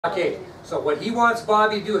Okay, so what he wants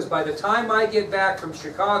Bobby to do is by the time I get back from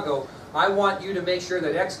Chicago, I want you to make sure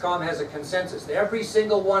that XCOM has a consensus. Every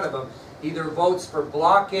single one of them either votes for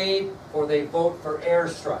blockade or they vote for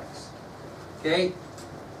airstrikes. Okay?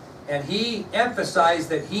 And he emphasized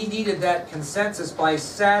that he needed that consensus by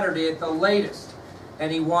Saturday at the latest.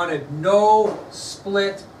 And he wanted no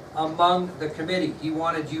split among the committee. He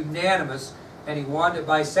wanted unanimous, and he wanted it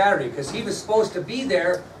by Saturday because he was supposed to be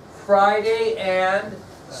there Friday and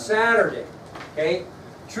Saturday. Okay?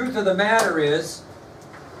 Truth of the matter is,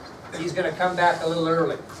 he's going to come back a little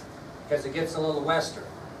early because it gets a little western.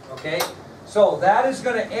 Okay? So that is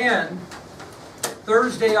going to end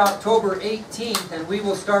Thursday, October 18th, and we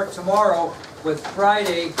will start tomorrow with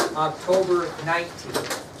Friday, October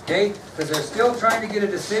 19th. Okay? Because they're still trying to get a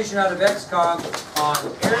decision out of XCOM on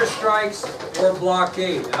airstrikes or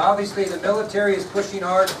blockade. And obviously the military is pushing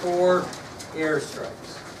hard for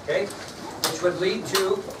airstrikes. Okay? Which would lead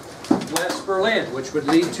to West Berlin, which would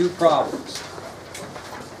lead to problems.